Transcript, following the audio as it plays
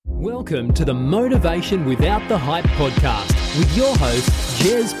Welcome to the Motivation Without the Hype podcast with your host,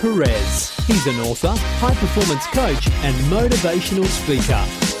 Jez Perez. He's an author, high-performance coach, and motivational speaker.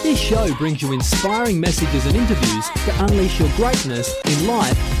 This show brings you inspiring messages and interviews to unleash your greatness in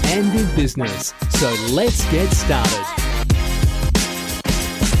life and in business. So let's get started.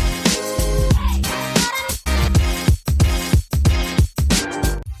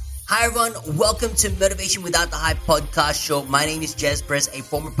 Hi everyone, welcome to Motivation Without the Hype podcast show. My name is Jez Perez, a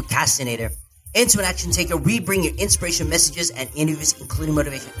former procrastinator, into an action taker. We bring you inspirational messages and interviews, including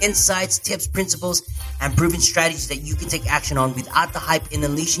motivation insights, tips, principles, and proven strategies that you can take action on without the hype in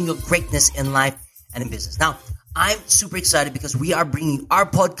unleashing your greatness in life and in business. Now, I'm super excited because we are bringing our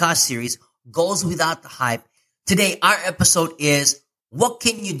podcast series, Goals Without the Hype. Today, our episode is, what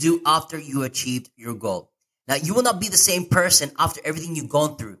can you do after you achieved your goal? Now, you will not be the same person after everything you've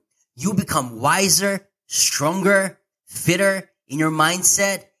gone through. You become wiser, stronger, fitter in your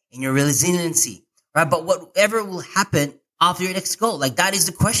mindset, in your resiliency, right? But whatever will happen after your next goal, like that is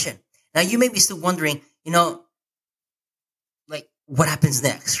the question. Now you may be still wondering, what happens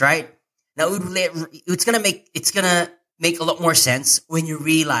next, right? Now it's gonna make a lot more sense when you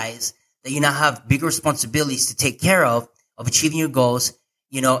realize that you now have bigger responsibilities to take care of achieving your goals,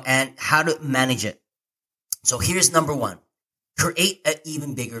 and how to manage it. So here's number one. Create an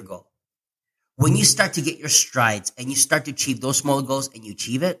even bigger goal. When you start to get your strides and you start to achieve those small goals and you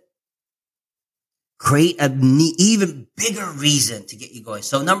achieve it, create an even bigger reason to get you going.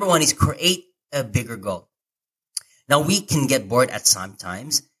 So number one is create a bigger goal. Now we can get bored at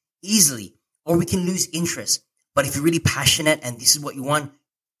sometimes easily, or we can lose interest. But if you're really passionate and this is what you want,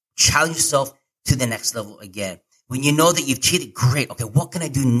 challenge yourself to the next level again. When you know that you've cheated, great. Okay, what can I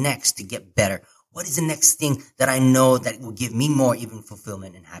do next to get better? What is the next thing that I know that will give me more even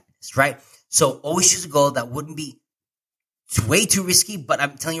fulfillment and happiness, right? So always choose a goal that wouldn't be way too risky, but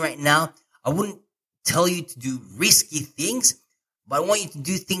I'm telling you right now, I wouldn't tell you to do risky things, but I want you to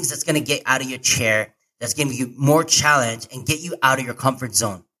do things that's going to get out of your chair, that's going to give you more challenge and get you out of your comfort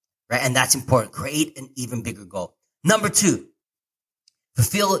zone, right? And that's important. Create an even bigger goal. Number two,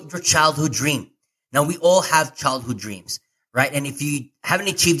 fulfill your childhood dream. Now we all have childhood dreams, right? And if you haven't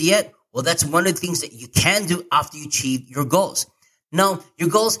achieved it yet, well, that's one of the things that you can do after you achieve your goals. Now, your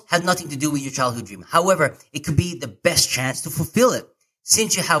goals have nothing to do with your childhood dream. However, it could be the best chance to fulfill it.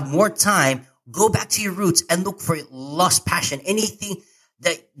 Since you have more time, go back to your roots and look for lost passion, anything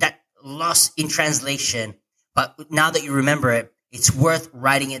that lost in translation. But now that you remember it, it's worth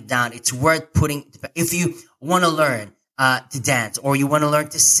writing it down. It's worth putting, if you want to learn to dance, or you want to learn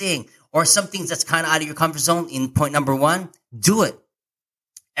to sing, or something that's kind of out of your comfort zone in point number one, do it.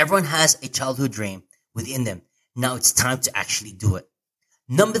 Everyone has a childhood dream within them. Now it's time to actually do it.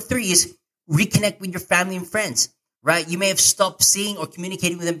 Number three is reconnect with your family and friends, right? You may have stopped seeing or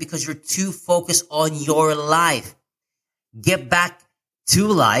communicating with them because you're too focused on your life. Get back to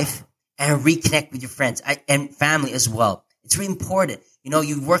life and reconnect with your friends and family as well. It's really important.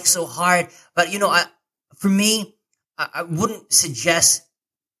 You work so hard, but for me, I wouldn't suggest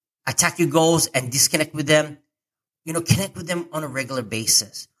attack your goals and disconnect with them. Connect with them on a regular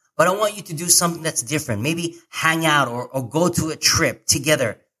basis. But I want you to do something that's different. Maybe hang out or go to a trip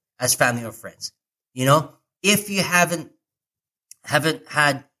together as family or friends. If you haven't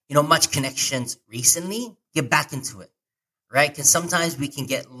had, much connections recently, get back into it, right? Because sometimes we can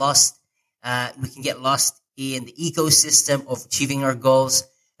get lost. We can get lost in the ecosystem of achieving our goals.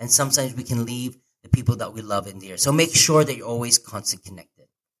 And sometimes we can leave the people that we love in there. So make sure that you're always constantly connected.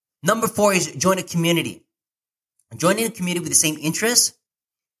 Number four is join a community. Joining a community with the same interests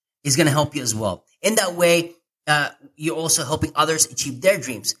is going to help you as well. In that way, you're also helping others achieve their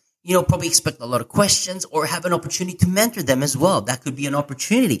dreams. Probably expect a lot of questions or have an opportunity to mentor them as well. That could be an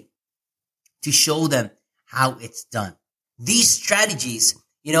opportunity to show them how it's done. These strategies,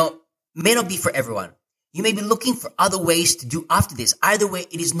 may not be for everyone. You may be looking for other ways to do after this. Either way,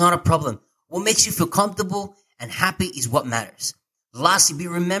 it is not a problem. What makes you feel comfortable and happy is what matters. Lastly, be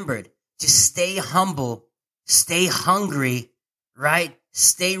remembered to stay humble, stay hungry, right?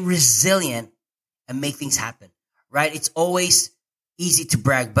 Stay resilient and make things happen, right? It's always easy to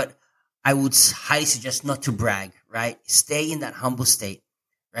brag, but I would highly suggest not to brag, right? Stay in that humble state,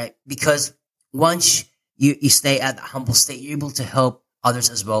 right? Because once you stay at the humble state, you're able to help others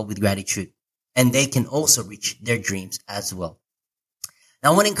as well with gratitude, and they can also reach their dreams as well.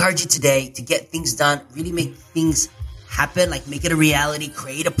 Now, I want to encourage you today to get things done, really make things happen, like make it a reality,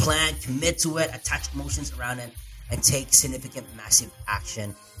 create a plan, commit to it, attach emotions around it, and take significant, massive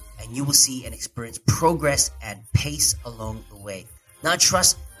action. And you will see and experience progress and pace along the way. Now, I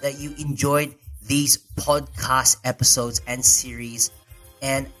trust that you enjoyed these podcast episodes and series.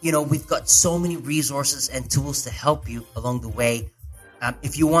 And, we've got so many resources and tools to help you along the way.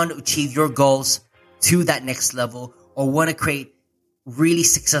 If you want to achieve your goals to that next level or want to create really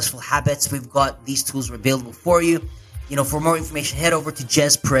successful habits, we've got these tools available for you. For more information, head over to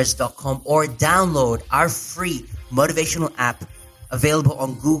jezperez.com or download our free motivational app available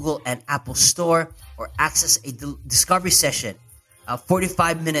on Google and Apple Store, or access a discovery session,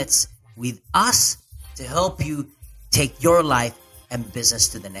 45 minutes with us to help you take your life and business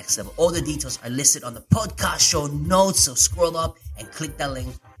to the next level. All the details are listed on the podcast show notes, so scroll up and click that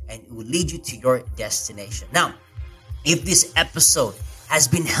link and it will lead you to your destination. Now, if this episode has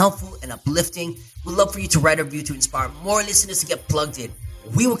been helpful and uplifting, we'd love for you to write a review to inspire more listeners to get plugged in.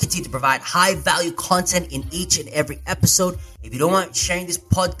 We will continue to provide high-value content in each and every episode. If you don't mind sharing this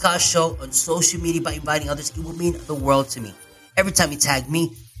podcast show on social media by inviting others, it will mean the world to me. Every time you tag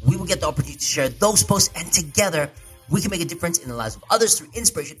me, we will get the opportunity to share those posts, and together, we can make a difference in the lives of others through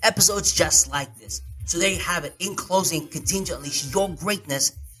inspiration episodes just like this. So there you have it. In closing, continue to unleash your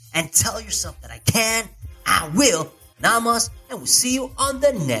greatness and tell yourself that I can, I will, and I must, and we'll see you on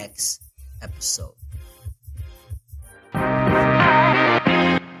the next episode.